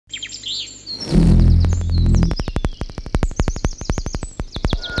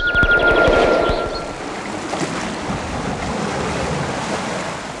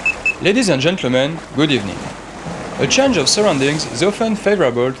Ladies and gentlemen, good evening. A change of surroundings is often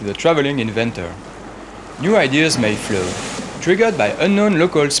favorable to the traveling inventor. New ideas may flow, triggered by unknown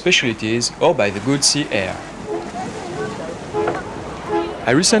local specialties or by the good sea air.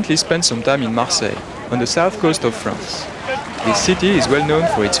 I recently spent some time in Marseille, on the south coast of France. This city is well known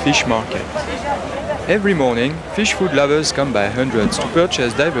for its fish market. Every morning, fish food lovers come by hundreds to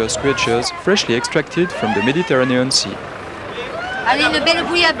purchase diverse creatures freshly extracted from the Mediterranean Sea. Allez, une belle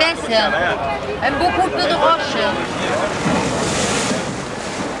bouillabaisse, un beau couple de roche.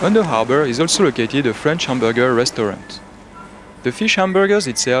 On the harbour is also located a French hamburger restaurant. The fish hamburgers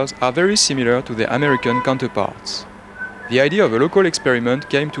itself are very similar to their American counterparts. The idea of a local experiment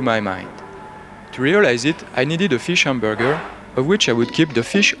came to my mind. To realize it, I needed a fish hamburger, of which I would keep the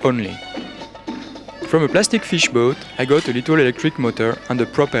fish only. From a plastic fish boat, I got a little electric motor and a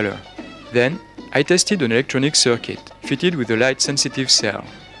propeller. Then, I tested an electronic circuit, fitted with a light-sensitive cell.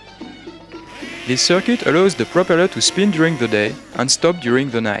 This circuit allows the propeller to spin during the day and stop during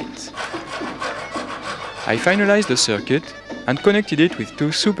the night. I finalized the circuit and connected it with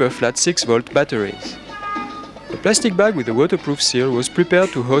two super-flat 6-volt batteries. A plastic bag with a waterproof seal was prepared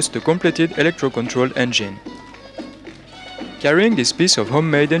to host a completed electro-controlled engine. Carrying this piece of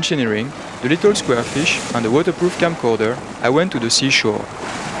homemade engineering, the little square fish and a waterproof camcorder, I went to the seashore.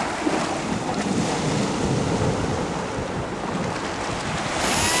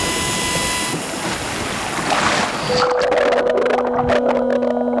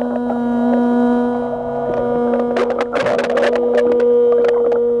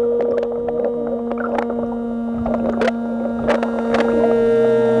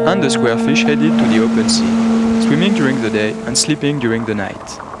 And the square fish headed to the open sea, swimming during the day and sleeping during the night.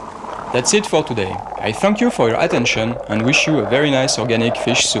 That's it for today. I thank you for your attention and wish you a very nice organic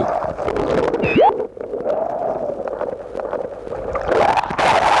fish soup.